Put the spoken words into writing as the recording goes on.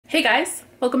Hey guys,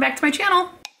 welcome back to my channel.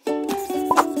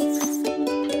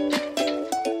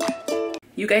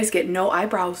 You guys get no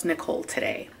eyebrows, Nicole,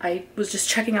 today. I was just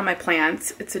checking on my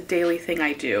plants. It's a daily thing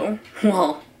I do.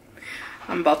 Well,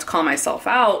 I'm about to call myself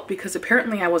out because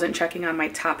apparently I wasn't checking on my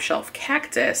top shelf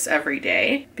cactus every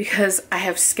day because I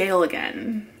have scale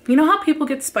again. You know how people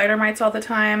get spider mites all the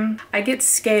time? I get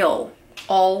scale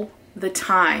all the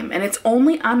time, and it's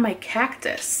only on my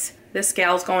cactus. This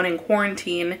gal's going in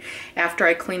quarantine after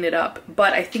I cleaned it up,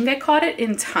 but I think I caught it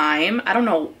in time. I don't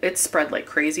know, it spread like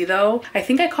crazy though. I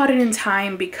think I caught it in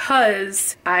time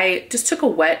because I just took a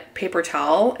wet paper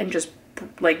towel and just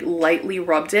like lightly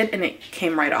rubbed it and it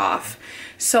came right off.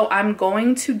 So I'm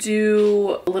going to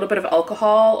do a little bit of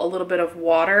alcohol, a little bit of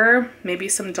water, maybe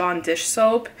some Dawn dish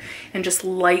soap, and just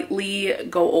lightly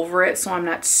go over it so I'm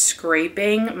not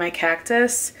scraping my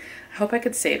cactus. I hope I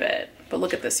could save it, but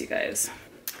look at this, you guys.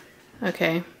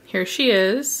 Okay, here she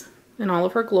is in all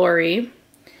of her glory.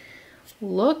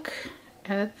 Look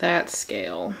at that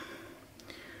scale.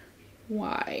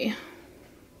 Why?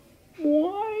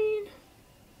 Why?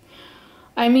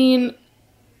 I mean,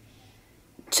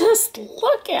 just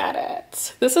look at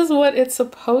it. This is what it's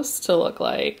supposed to look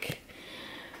like.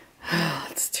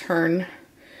 Let's turn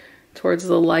towards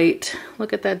the light.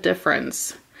 Look at that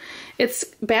difference. It's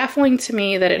baffling to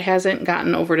me that it hasn't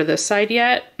gotten over to this side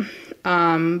yet.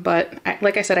 But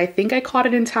like I said, I think I caught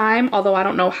it in time, although I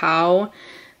don't know how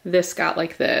this got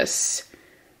like this.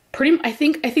 I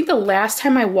think the last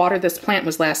time I watered this plant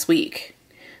was last week.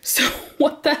 So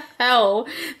what the hell?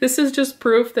 This is just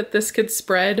proof that this could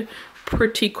spread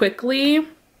pretty quickly.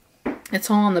 It's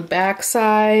all on the back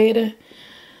side.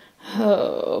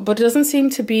 Oh, but it doesn't seem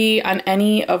to be on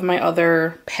any of my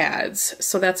other pads,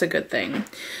 so that's a good thing.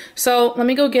 So let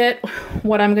me go get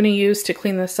what I'm gonna use to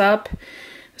clean this up.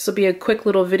 This will be a quick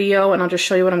little video and I'll just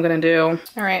show you what I'm gonna do.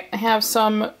 All right, I have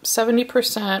some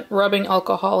 70% rubbing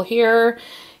alcohol here,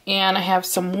 and I have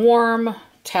some warm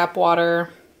tap water.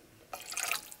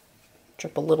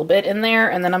 Drip a little bit in there,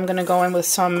 and then I'm gonna go in with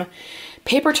some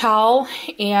paper towel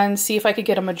and see if I could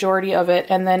get a majority of it,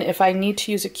 and then if I need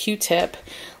to use a Q-tip,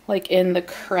 like in the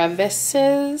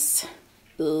crevices,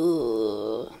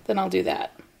 then I'll do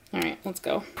that. All right, let's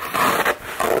go.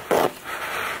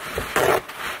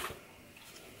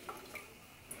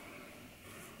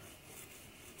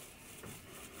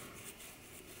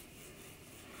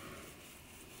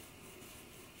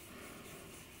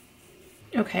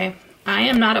 Okay, I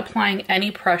am not applying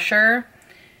any pressure,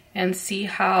 and see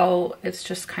how it's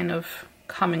just kind of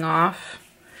coming off.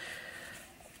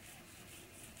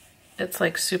 It's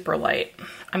like super light.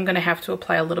 I'm gonna have to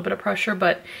apply a little bit of pressure,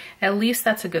 but at least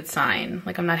that's a good sign.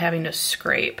 Like I'm not having to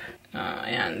scrape.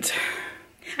 And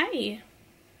hi,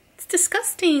 it's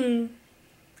disgusting.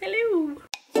 Hello.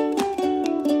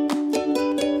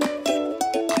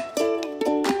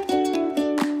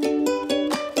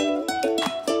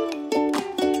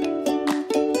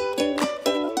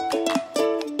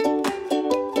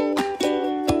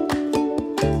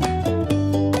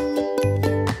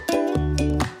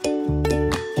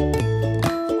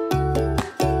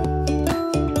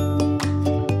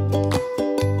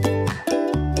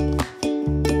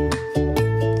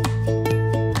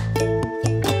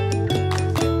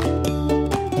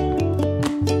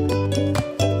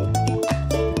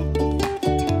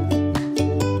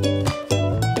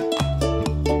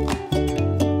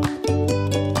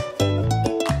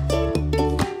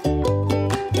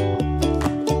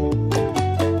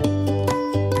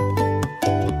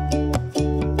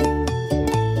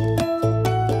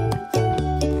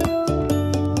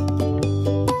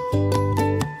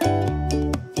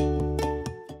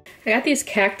 I got these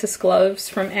cactus gloves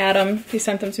from Adam. He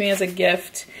sent them to me as a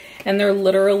gift, and they're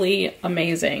literally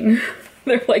amazing.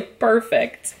 They're like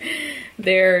perfect.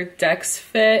 They're Dex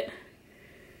Fit.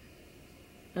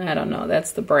 I don't know,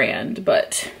 that's the brand,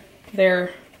 but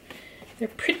they're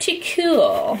pretty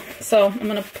cool. So I'm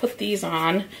gonna put these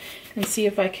on and see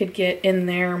if I could get in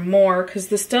there more, because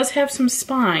this does have some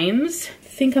spines. I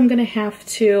think I'm gonna have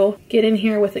to get in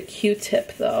here with a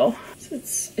Q-tip though. So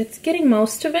it's getting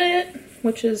most of it,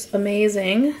 which is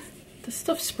amazing. This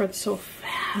stuff spreads so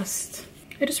fast.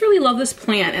 I just really love this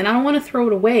plant, and I don't want to throw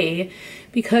it away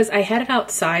because I had it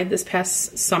outside this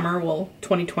past summer, well,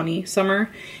 2020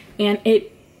 summer, and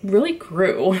it really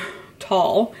grew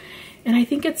tall, and I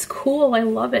think it's cool. I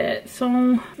love it, so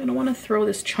I don't want to throw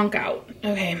this chunk out.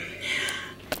 Okay,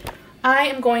 I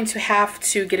am going to have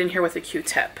to get in here with a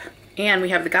Q-tip, and we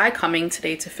have the guy coming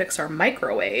today to fix our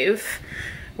microwave,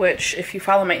 which if you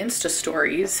follow my Insta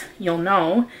stories, you'll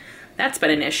know that's been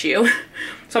an issue.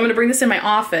 So I'm gonna bring this in my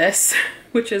office,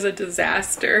 which is a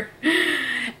disaster.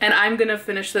 And I'm gonna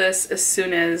finish this as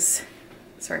soon as,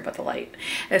 sorry about the light,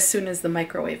 as soon as the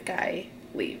microwave guy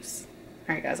leaves.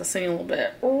 All right guys, I'll see you in a little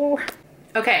bit. Ooh.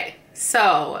 Okay,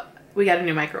 so we got a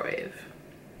new microwave.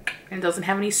 And it doesn't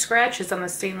have any scratches on the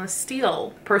stainless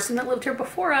steel. The person that lived here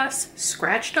before us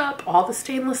scratched up all the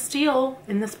stainless steel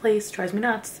in this place. Drives me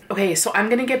nuts. Okay, so I'm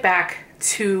gonna get back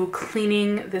to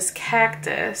cleaning this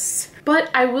cactus.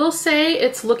 But I will say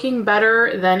it's looking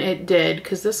better than it did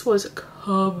because this was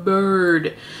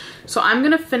covered. So I'm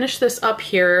gonna finish this up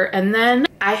here, and then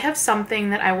I have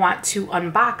something that I want to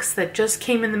unbox that just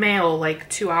came in the mail like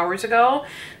 2 hours ago.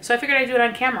 So I figured I'd do it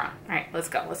on camera. All right, let's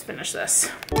go, let's finish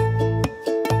this.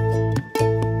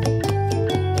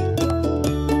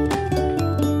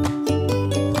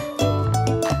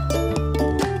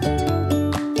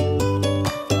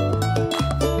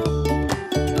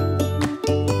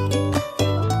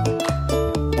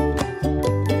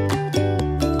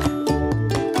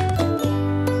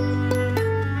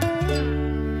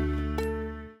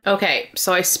 Okay,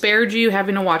 so I spared you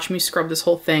having to watch me scrub this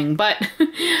whole thing, but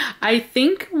I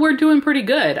think we're doing pretty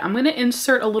good. I'm gonna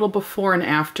insert a little before and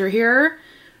after here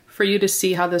for you to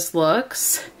see how this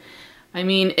looks. I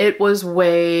mean, it was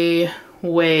way,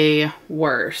 way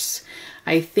worse.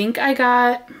 I think I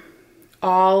got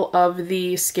all of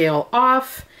the scale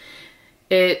off.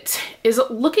 It is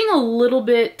looking a little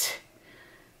bit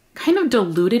kind of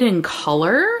diluted in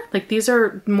color. Like these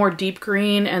are more deep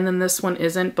green and then this one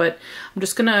isn't, but I'm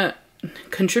just gonna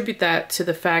contribute that to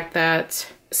the fact that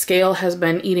scale has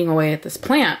been eating away at this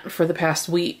plant for the past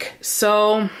week.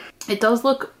 So it does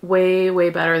look way, way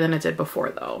better than it did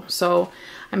before though. So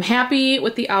I'm happy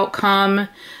with the outcome.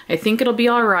 I think it'll be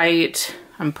all right.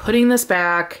 I'm putting this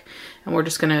back and we're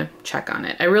just gonna check on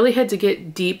it. I really had to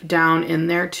get deep down in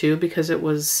there too because it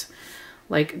was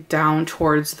like down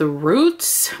towards the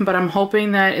roots, but I'm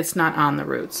hoping that it's not on the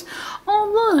roots.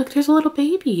 Oh look, there's a little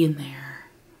baby in there.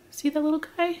 See that little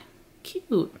guy?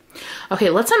 Cute. Okay,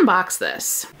 let's unbox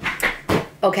this.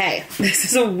 Okay, this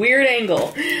is a weird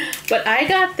angle, but I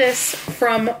got this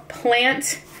from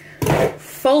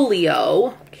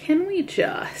Plantfolio. Can we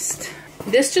just...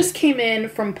 This just came in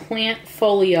from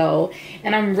Plantfolio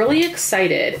and I'm really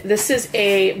excited. This is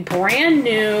a brand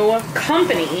new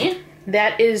company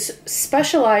that is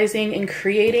specializing in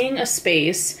creating a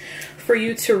space for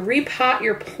you to repot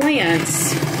your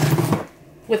plants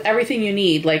with everything you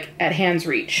need, like at hand's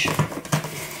reach.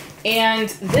 And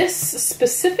this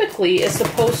specifically is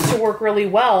supposed to work really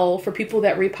well for people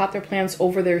that repot their plants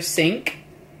over their sink.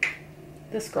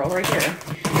 This girl right here.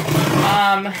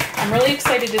 I'm really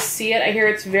excited to see it. I hear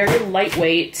it's very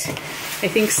lightweight. I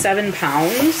think 7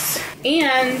 pounds.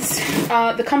 And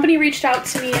the company reached out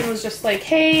to me and was just like,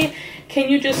 hey, can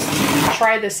you just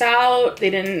try this out? They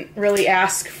didn't really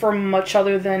ask for much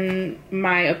other than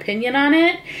my opinion on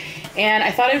it. And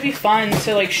I thought it'd be fun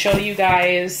to like show you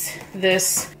guys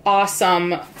this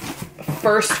awesome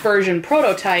first version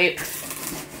prototype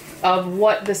of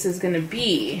what this is gonna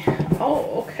be.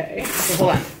 Oh, okay. So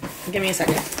hold on, give me a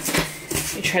second.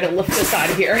 Let me try to lift this out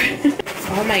of here.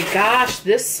 Oh my gosh,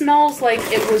 this smells like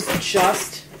it was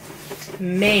just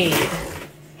made.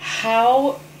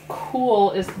 How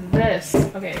cool is this?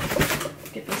 Okay,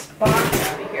 get this box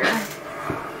out of here.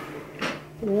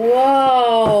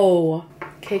 Whoa.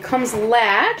 Okay, comes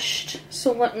latched.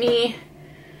 So let me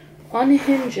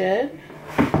unhinge it.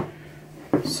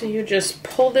 So you just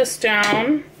pull this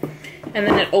down and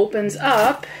then it opens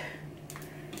up.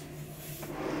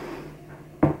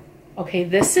 Okay,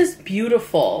 this is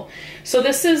beautiful. So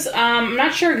this is, I'm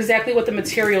not sure exactly what the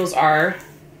materials are,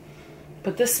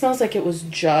 but this smells like it was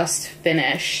just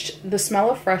finished. The smell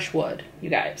of fresh wood, you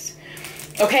guys.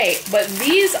 Okay, but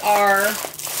these are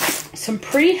some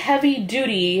pretty heavy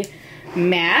duty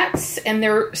mats, and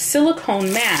they're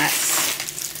silicone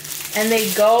mats, and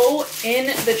they go in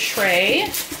the tray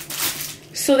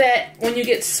so that when you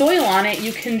get soil on it,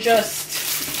 you can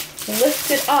just lift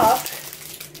it up,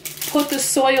 put the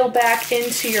soil back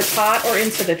into your pot or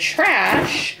into the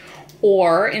trash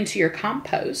or into your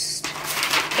compost.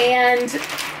 And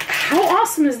how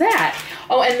awesome is that?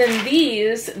 Oh, and then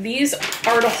these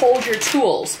are to hold your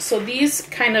tools. So these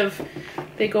kind of,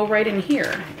 they go right in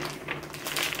here.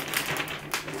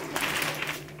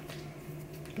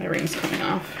 My ring's coming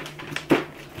off.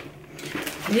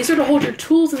 And these are to hold your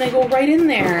tools and they go right in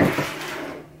there.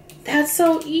 That's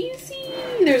so easy.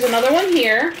 There's another one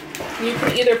here. You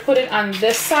can either put it on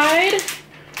this side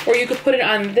or you could put it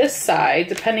on this side,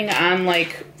 depending on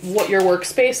like what your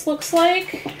workspace looks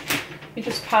like. You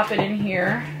just pop it in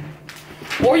here.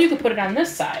 Or you could put it on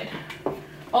this side.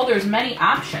 Oh, there's many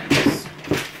options.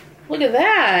 Look at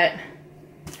that.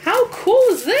 How cool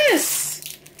is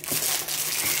this?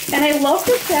 And I love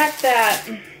the fact that,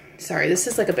 sorry, this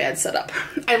is like a bad setup.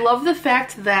 I love the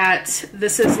fact that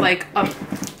this is like,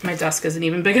 my desk isn't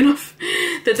even big enough,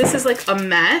 that this is like a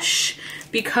mesh,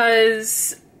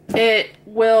 because it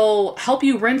will help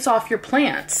you rinse off your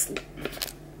plants.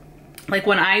 Like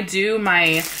when I do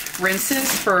my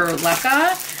rinses for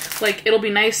leca, like it'll be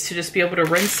nice to just be able to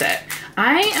rinse it.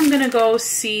 I am gonna go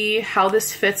see how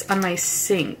this fits on my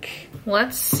sink.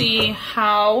 Let's see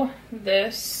how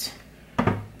this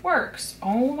works.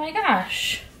 Oh my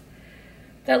gosh.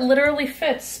 That literally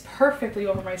fits perfectly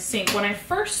over my sink. When I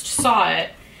first saw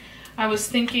it, I was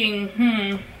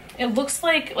thinking, it looks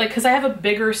like, cause I have a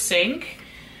bigger sink.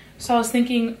 So I was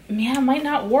thinking, man, it might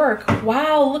not work.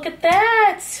 Wow, look at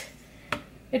that.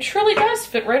 It truly does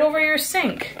fit right over your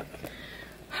sink.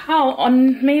 How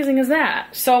amazing is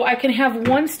that? So I can have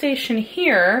one station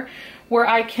here where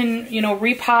I can, you know,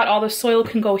 repot, all the soil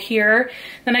can go here.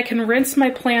 Then I can rinse my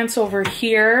plants over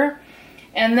here.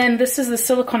 And then this is the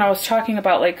silicone I was talking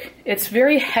about. Like, it's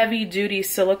very heavy duty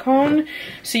silicone.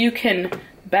 So you can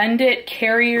bend it,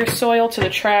 carry your soil to the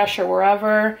trash or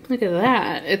wherever. Look at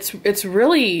that. It's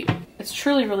truly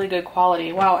really good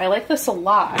quality. Wow, I like this a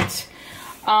lot.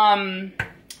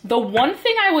 The one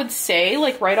thing I would say,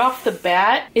 like right off the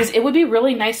bat, is it would be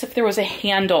really nice if there was a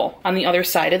handle on the other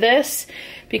side of this,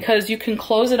 because you can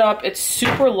close it up. It's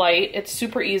super light, it's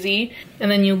super easy.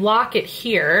 And then you lock it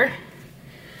here.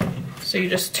 So you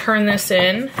just turn this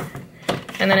in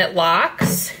and then it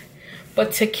locks.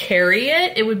 But to carry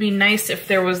it, it would be nice if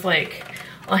there was like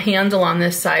a handle on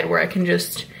this side where I can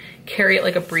just carry it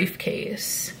like a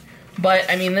briefcase. But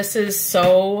I mean, this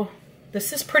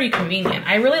is pretty convenient.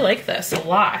 I really like this a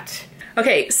lot.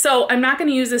 Okay, so I'm not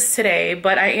gonna use this today,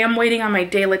 but I am waiting on my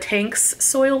De La Tank's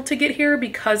soil to get here,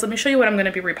 because let me show you what I'm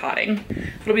gonna be repotting.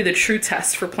 It'll be the true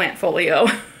test for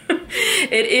Plantfolio.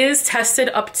 It is tested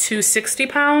up to 60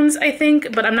 pounds, I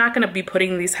think, but I'm not gonna be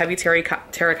putting these heavy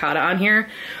terracotta on here.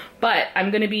 But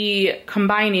I'm gonna be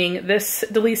combining this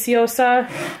Deliciosa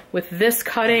with this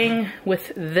cutting,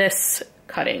 with this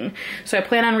cutting. So I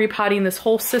plan on repotting this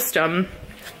whole system,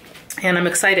 and I'm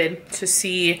excited to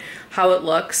see how it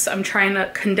looks. I'm trying to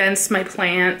condense my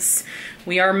plants.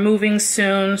 We are moving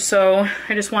soon, so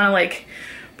I just wanna like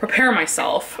prepare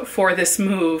myself for this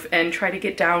move and try to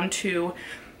get down to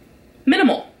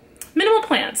minimal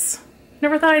plants.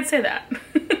 Never thought I'd say that.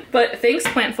 But thanks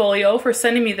Plantfolio for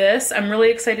sending me this. I'm really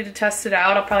excited to test it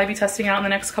out. I'll probably be testing it out in the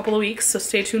next couple of weeks, so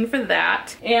stay tuned for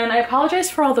that. And I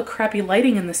apologize for all the crappy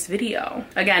lighting in this video.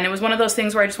 Again, it was one of those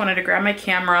things where I just wanted to grab my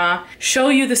camera, show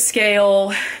you the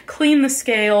scale, clean the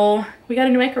scale. We got a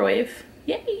new microwave.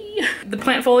 Yay! The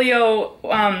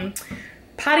Plantfolio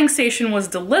potting station was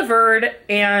delivered,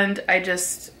 and I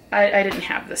didn't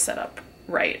have this set up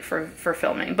right for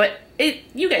filming, but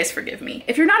you guys forgive me.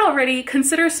 If you're not already,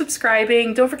 consider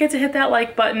subscribing. Don't forget to hit that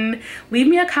like button. Leave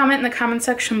me a comment in the comment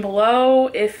section below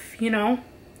if, you know,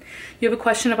 you have a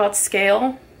question about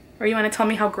scale, or you want to tell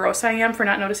me how gross I am for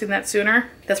not noticing that sooner.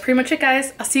 That's pretty much it,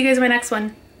 guys. I'll see you guys in my next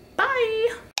one. Bye!